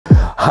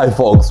Hi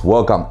folks,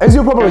 welcome. As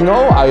you probably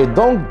know, I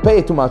don't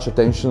pay too much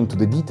attention to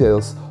the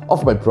details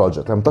of my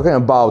project. I'm talking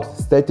about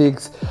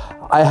aesthetics.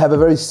 I have a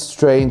very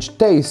strange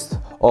taste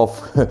of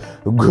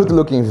good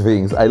looking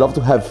things. I love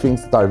to have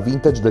things that are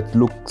vintage, that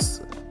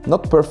looks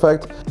not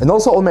perfect. And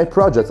also all my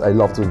projects, I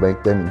love to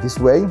make them in this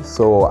way,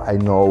 so I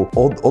know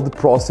all the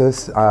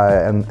process,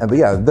 and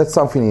yeah, that's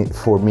something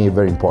for me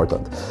very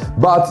important.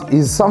 But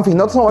is something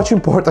not so much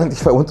important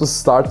if I want to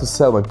start to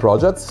sell my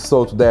projects.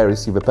 So today I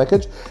receive a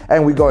package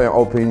and we go and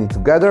open it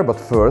together, but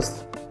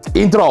first,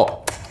 intro!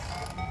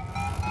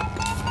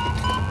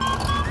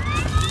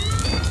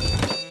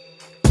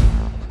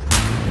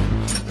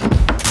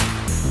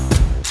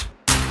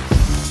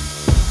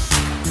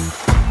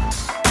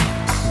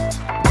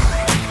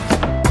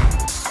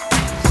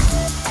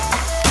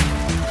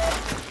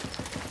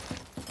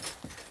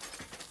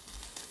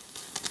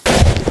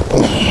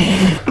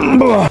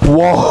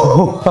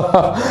 Whoa!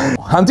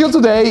 Until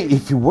today,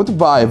 if you want to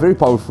buy a very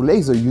powerful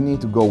laser, you need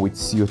to go with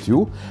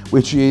CO2,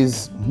 which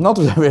is not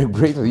a very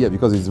great idea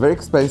because it's very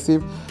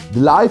expensive. The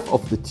life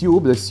of the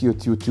tube, the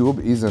CO2 tube,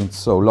 isn't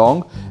so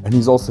long, and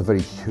it's also a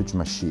very huge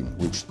machine,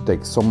 which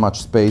takes so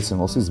much space and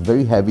also is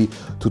very heavy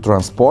to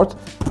transport.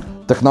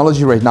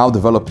 Technology right now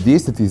developed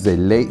this. It is a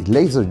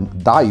laser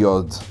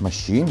diode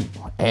machine,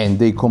 and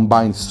they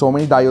combine so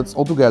many diodes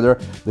all together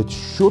that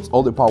shoots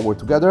all the power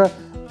together,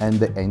 and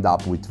they end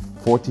up with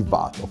 40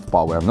 watt of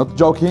power. I'm not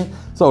joking.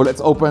 So let's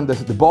open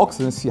the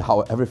box and see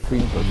how everything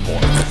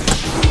performs.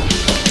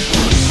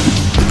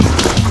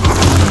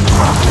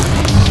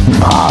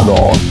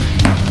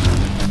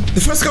 The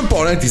first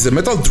component is a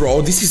metal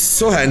draw. This is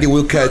so handy,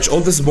 we'll catch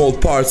all the small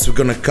parts we're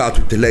gonna cut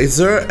with the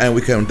laser, and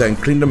we can then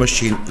clean the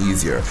machine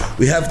easier.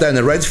 We have then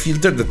a red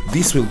filter that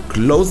this will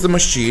close the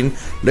machine,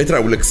 later I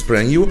will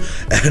explain you,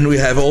 and we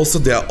have also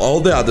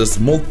all the other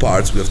small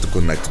parts we have to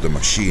connect to the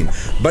machine.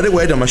 By the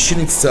way, the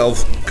machine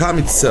itself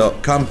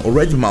come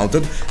already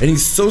mounted and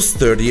is so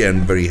sturdy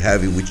and very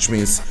heavy, which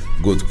means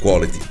good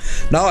quality.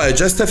 Now I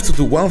just have to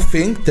do one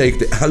thing, take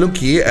the Allen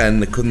key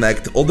and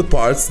connect all the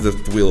parts that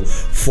will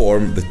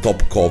form the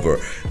top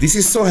cover. This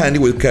is so handy,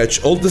 we'll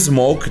catch all the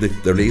smoke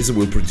that the laser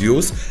will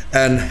produce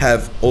and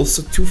have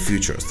also two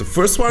features. The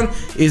first one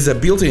is a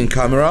built-in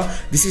camera.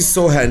 This is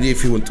so handy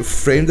if you want to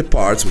frame the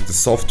parts with the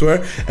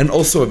software, and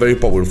also a very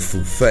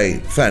powerful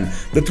fan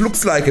that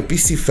looks like a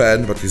PC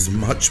fan but is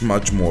much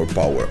more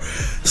power.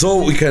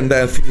 So we can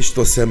then finish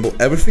to assemble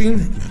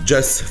everything,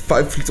 just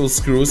 5 little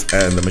screws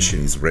and the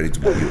machine is ready to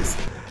be used.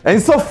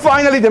 And so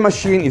finally the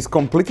machine is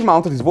completely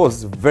mounted. It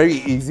was very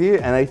easy,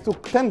 and I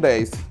took 10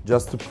 days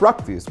just to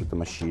practice with the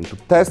machine, to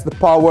test the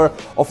power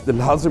of the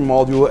laser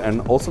module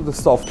and also the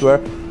software.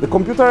 The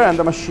computer and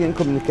the machine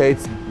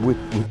communicates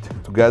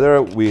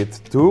together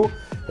with two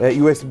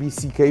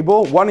USB-C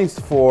cable. One is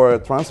for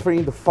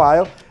transferring the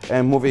file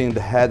and moving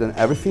the head and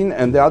everything,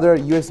 and the other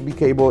USB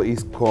cable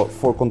is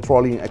for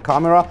controlling a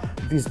camera.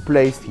 It is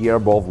placed here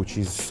above, which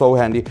is so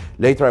handy.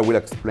 Later I will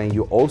explain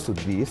you also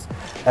this,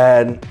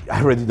 and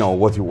I already know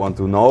what you want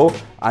to know.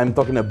 I'm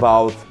talking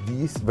about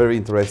this very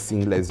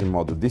interesting laser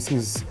module. This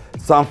is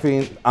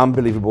something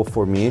unbelievable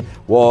for me.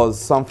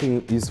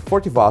 Is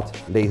 40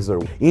 watt laser.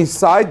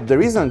 Inside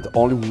there isn't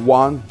only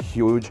one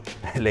huge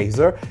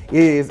laser. It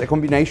is a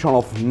combination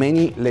of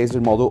many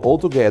laser modules all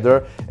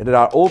together, and they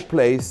are all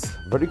placed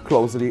very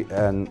closely.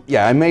 And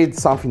yeah, I made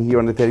something here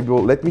on the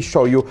table. Let me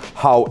show you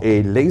how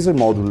a laser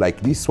module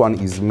like this one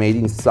is made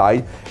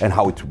inside and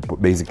how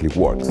it basically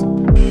works.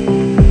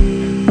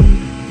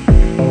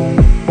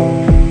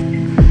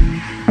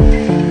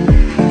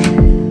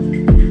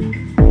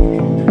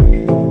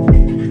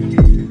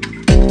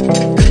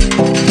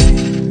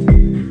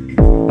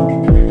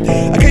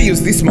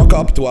 This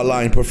mock-up to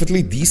align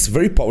perfectly this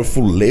very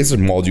powerful laser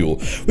module.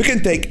 We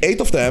can take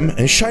 8 of them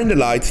and shine the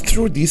light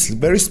through these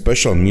very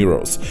special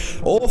mirrors.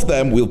 All of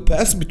them will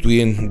pass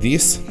between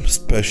this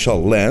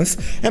special lens,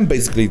 and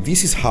basically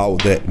this is how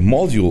the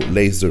module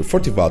laser,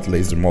 40 watt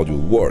laser module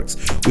works.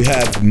 We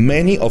have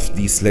many of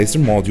these laser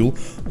modules.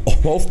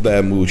 All of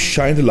them will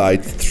shine the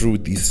light through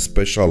this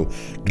special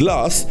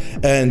glass,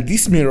 and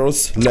these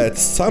mirrors let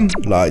some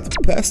light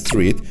pass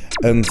through it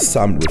and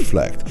some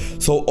reflect.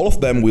 So all of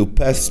them will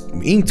pass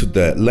into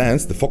the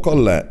lens, the focal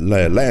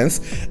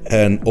lens,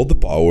 and all the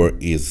power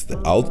is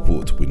the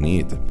output we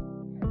need.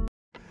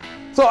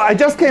 So I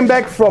just came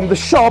back from the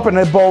shop and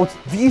I bought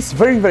this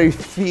very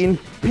thin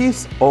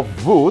piece of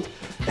wood,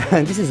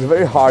 and this is a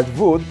very hard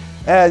wood,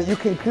 and you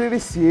can clearly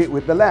see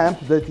with the lamp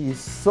that is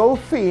so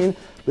thin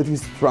that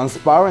is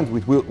transparent,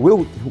 which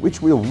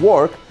will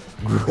work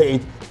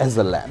great as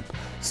a lamp.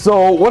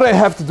 So what I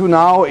have to do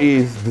now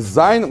is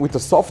design with the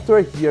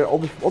software here all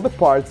the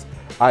parts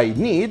I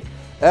need,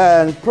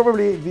 and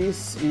probably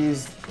this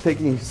is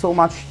taking so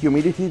much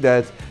humidity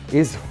that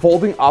is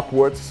folding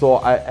upwards, so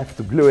I have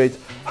to glue it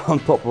on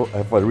top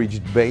of a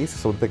rigid base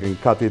so that I can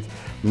cut it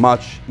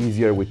much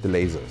easier with the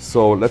laser.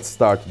 So let's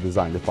start to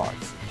design the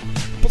parts.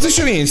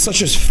 Positioning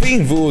such a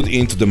thin wood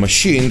into the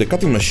machine, the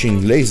cutting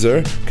machine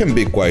laser, can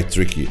be quite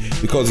tricky,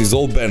 because it's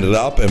all bended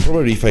up and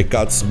probably if I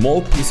cut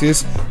small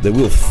pieces, they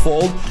will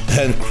fall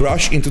and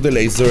crash into the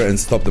laser and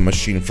stop the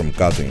machine from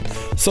cutting.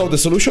 So the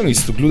solution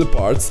is to glue the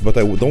parts, but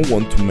I don't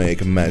want to make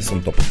a mess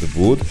on top of the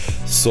wood,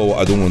 so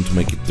I don't want to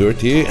make it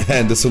dirty,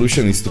 and the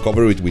solution is to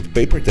cover it with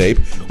paper tape,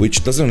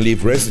 which doesn't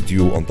leave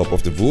residue on top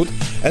of the wood,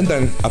 and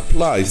then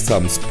apply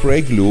some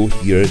spray glue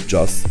here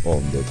just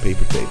on the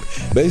paper tape.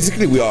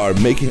 Basically we are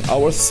making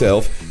ourselves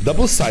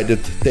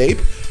double-sided tape,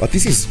 but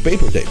this is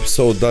paper tape,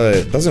 so that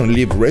it doesn't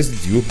leave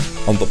residue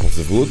on top of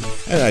the wood,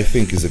 and I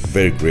think is a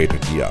very great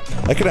idea.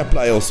 I can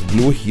apply also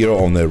glue here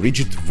on a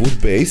rigid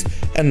wood base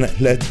and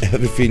let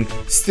everything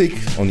stick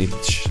on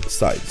each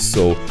side.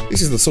 So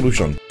this is the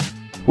solution.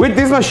 With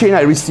this machine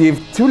I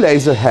received 2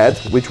 laser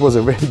heads, which was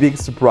a very big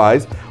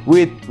surprise.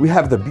 We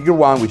have the bigger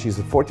one, which is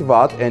 40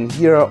 watt, and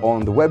here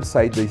on the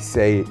website they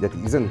say that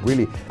it isn't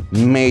really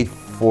made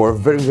for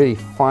very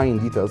fine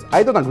details.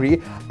 I don't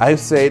agree. I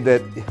say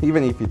that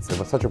even if it's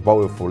such a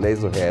powerful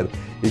laser head,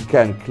 it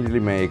can clearly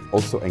make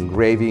also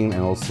engraving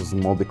and also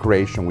small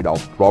decoration without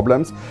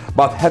problems.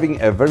 But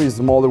having a very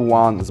smaller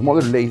one,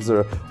 smaller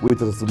laser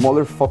with a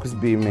smaller focus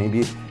beam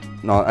maybe,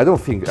 no, I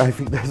think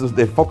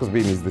the focus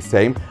beam is the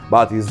same,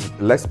 but is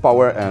less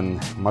power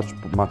and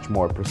much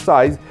more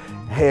precise.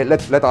 Hey,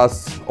 let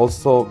us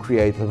also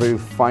create very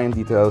fine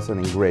details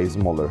and engrave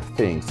smaller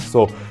things.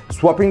 So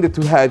swapping the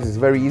 2 heads is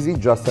very easy.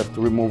 Just have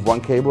to remove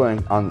one cable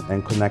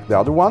and connect the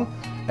other one.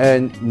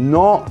 And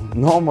no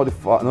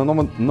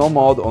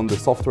mod on the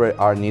software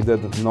are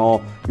needed.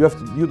 No,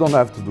 you don't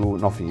have to do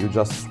nothing. You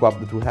just swap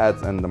the 2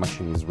 heads and the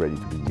machine is ready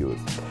to be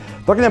used.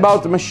 Talking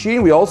about the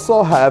machine, we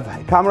also have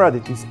a camera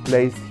that is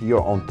placed here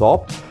on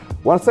top.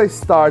 Once I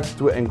start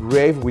to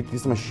engrave with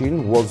this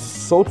machine, it was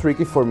so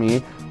tricky for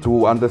me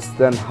to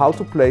understand how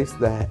to place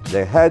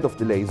the head of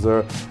the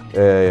laser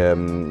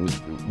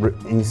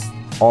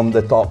on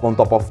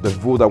top of the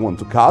wood I want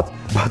to cut.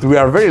 But we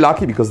are very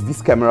lucky because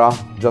this camera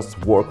just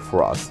works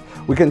for us.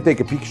 We can take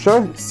a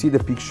picture, see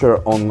the picture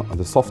on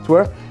the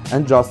software,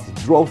 and just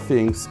draw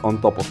things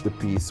on top of the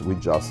piece we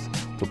just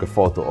took a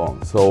photo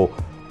on. So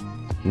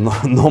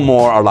no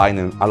more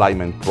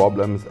alignment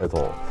problems at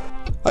all.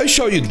 I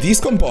show you this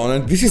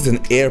component. This is an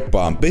air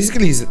pump.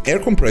 Basically it's an air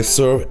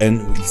compressor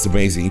and it's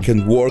amazing. It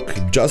can work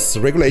just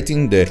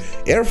regulating the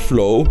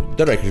airflow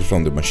directly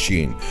from the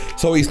machine.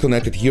 So it's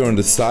connected here on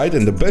the side,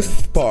 and the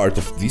best part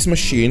of this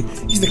machine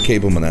is the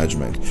cable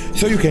management.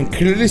 So you can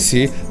clearly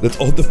see that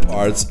all the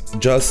parts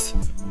just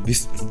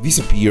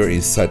disappear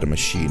inside the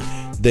machine.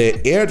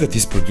 The air that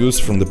is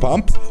produced from the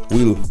pump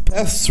will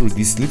pass through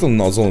this little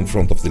nozzle in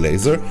front of the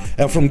laser,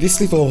 and from this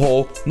little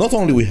hole not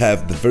only we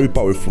have the very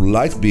powerful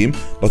light beam,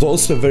 but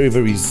also a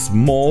very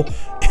small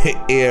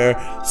air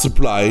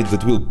supply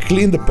that will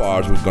clean the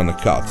part we're gonna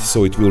cut,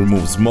 so it will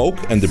remove smoke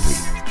and debris.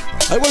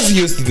 I was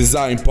used to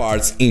design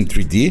parts in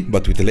 3D,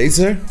 but with a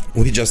laser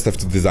we just have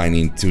to design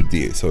in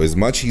 2D, so it's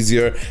much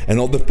easier and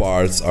all the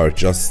parts are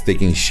just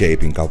taking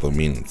shape in a couple of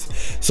minutes.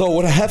 So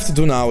what I have to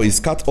do now is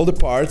cut all the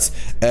parts,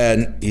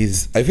 and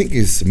I think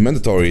it's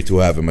mandatory to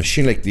have a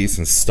machine like this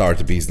and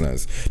start a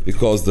business,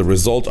 because the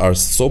results are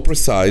so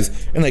precise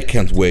and I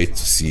can't wait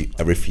to see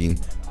everything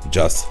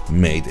just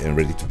made and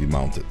ready to be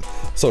mounted.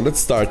 So let's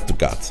start to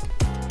cut.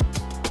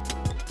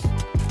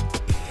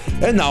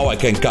 And now I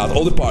can cut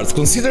all the parts.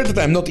 Consider that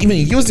I'm not even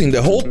using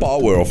the whole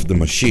power of the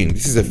machine.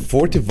 This is a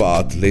 40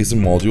 watt laser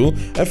module,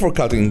 and for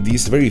cutting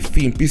these very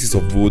thin pieces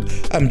of wood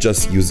I'm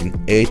just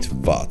using 8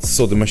 watts.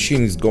 So the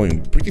machine is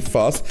going pretty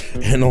fast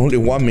and only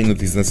 1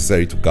 minute is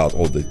necessary to cut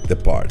all the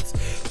parts.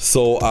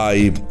 So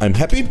I'm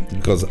happy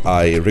because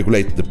I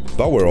regulate the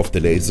power of the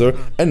laser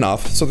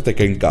enough so that I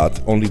can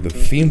cut only the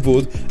thin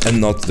wood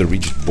and not the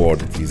rigid board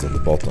that is on the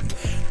bottom.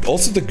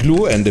 Also the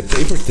glue and the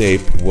paper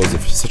tape was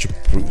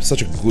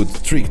such a good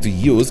trick to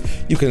use.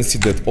 You can see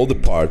that all the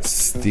parts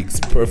sticks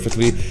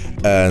perfectly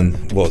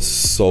and was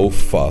so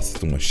fast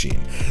to machine.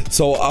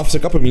 So after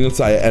a couple of minutes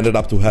I ended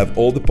up to have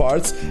all the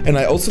parts, and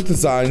I also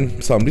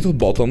designed some little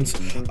buttons.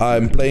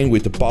 I'm playing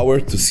with the power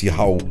to see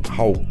how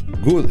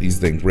good is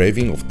the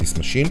engraving of this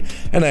machine,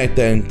 and I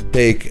then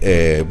take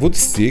a wood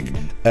stick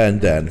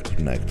and then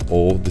connect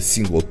all the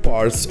single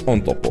parts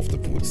on top of the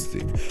wood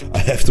stick. I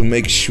have to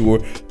make sure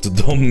to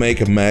don't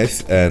make a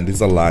mess and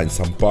disalign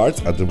some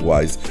parts,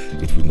 otherwise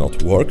it will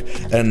not work.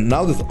 And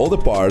now that all the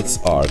parts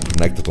are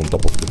connected on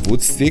top of the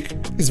wood stick,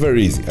 it's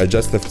very easy. I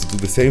just have to do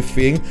the same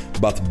thing,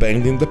 but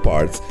bending the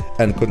parts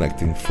and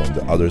connecting from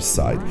the other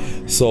side.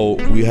 So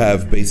we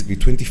have basically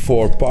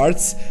 24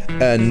 parts,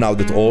 and now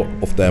that all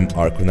of them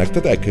are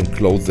connected, I can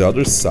close the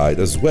other side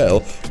as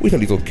well with a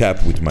little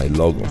cap with my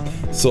logo.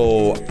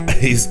 So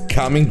it's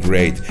coming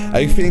great.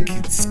 I think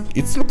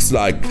it looks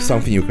like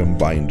something you can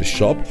buy in the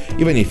shop.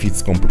 Even if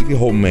it's completely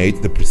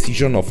homemade, the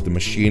precision of the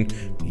machine,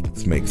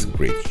 it makes a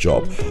great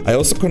job. I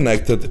also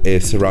connected a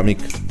ceramic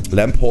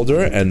lamp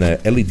holder and a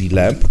LED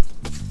lamp,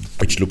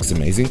 which looks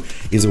amazing.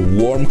 It's a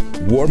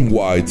warm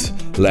white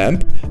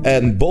lamp,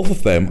 and both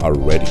of them are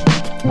ready.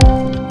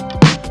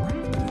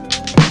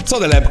 So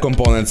the lamp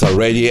components are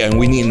ready and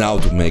we need now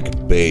to make a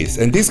base.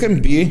 And this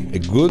can be a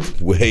good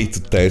way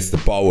to test the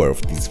power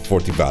of this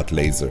 40-watt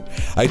laser.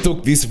 I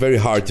took this very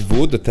hard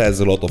wood that has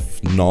a lot of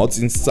knots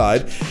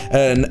inside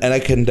and I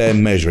can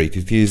then measure it.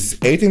 It is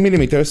 18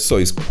 millimeters, so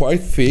it's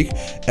quite thick,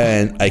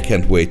 and I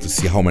can't wait to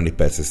see how many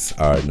pieces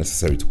are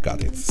necessary to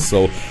cut it.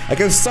 So I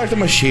can start the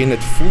machine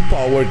at full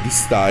power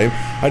this time.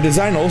 I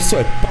designed also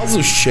a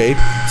puzzle shape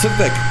so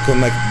that I can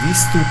connect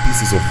these two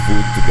pieces of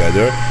wood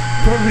together.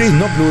 Probably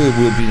no glue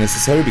will be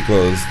necessary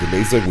because the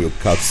laser will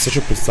cut such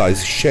a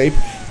precise shape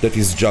that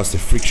is just a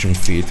friction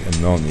fit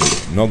and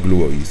no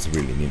glue is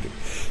really needed.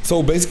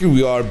 So basically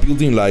we are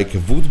building like a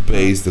wood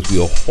base that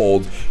will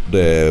hold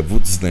the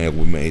wood snail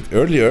we made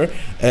earlier,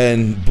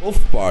 and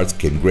both parts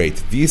came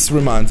great. This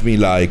reminds me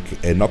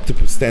like an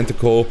octopus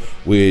tentacle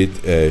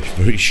with a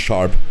very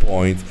sharp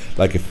point,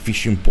 like a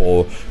fishing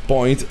pole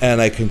point,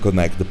 and I can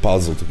connect the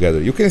puzzle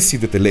together. You can see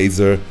that the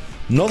laser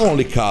not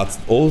only cuts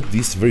all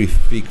this very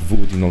thick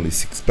wood in only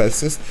 6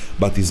 pieces,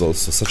 but is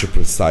also such a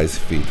precise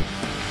fit.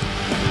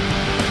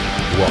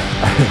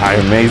 Wow,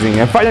 amazing.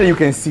 And finally you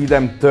can see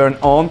them turn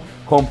on,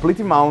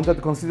 completely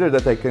mounted. Consider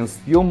that I can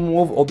still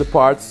move all the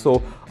parts,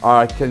 so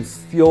I'm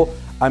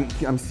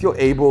still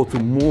able to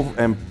move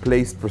and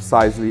place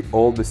precisely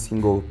all the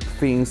single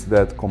things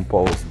that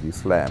compose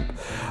this lamp.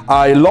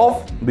 I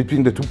love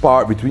between the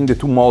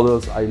two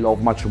models, I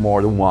love much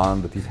more the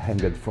one that is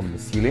hanged from the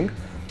ceiling.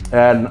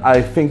 And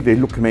I think they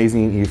look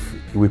amazing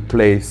if we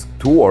place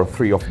 2 or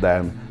 3 of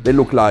them. They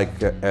look like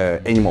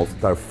animals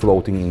that are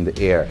floating in the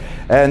air.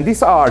 And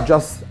these are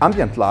just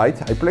ambient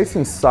light. I place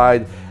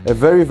inside a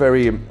very,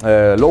 very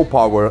low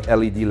power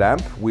LED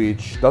lamp,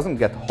 which doesn't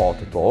get hot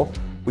at all,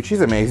 which is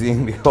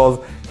amazing because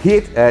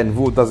heat and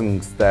wood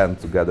doesn't stand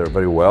together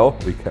very well.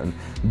 We can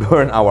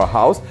burn our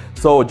house.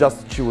 So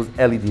just choose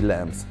LED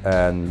lamps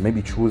and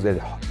maybe choose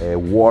a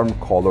warm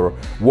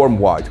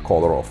white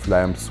color of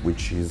lamps,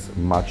 which is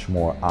much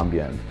more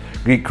ambient.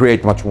 We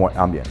create much more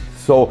ambient.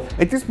 So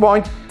at this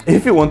point,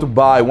 if you want to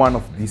buy one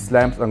of these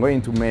lamps, I'm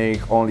going to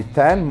make only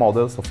 10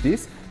 models of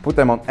this. Put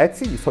them on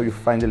Etsy, so you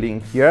find the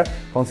link here.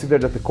 Consider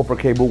that the copper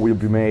cable will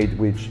be made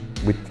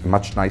with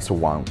much nicer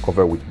one,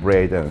 covered with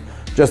braid, and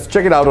just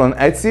check it out on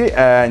Etsy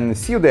and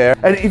see you there.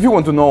 And if you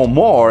want to know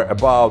more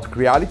about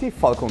Creality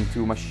Falcon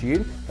 2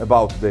 machine,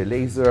 about the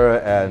laser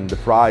and the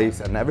price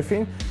and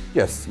everything,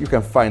 yes, you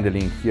can find the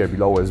link here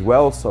below as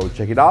well, so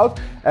check it out.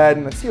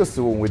 And see you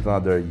soon with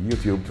another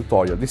YouTube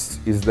tutorial. This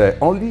is the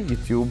only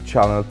YouTube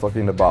channel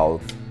talking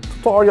about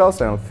tutorials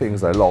and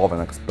things I love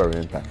and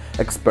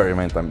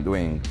experiment I'm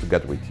doing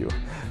together with you.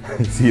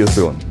 See you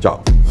soon.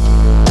 Ciao.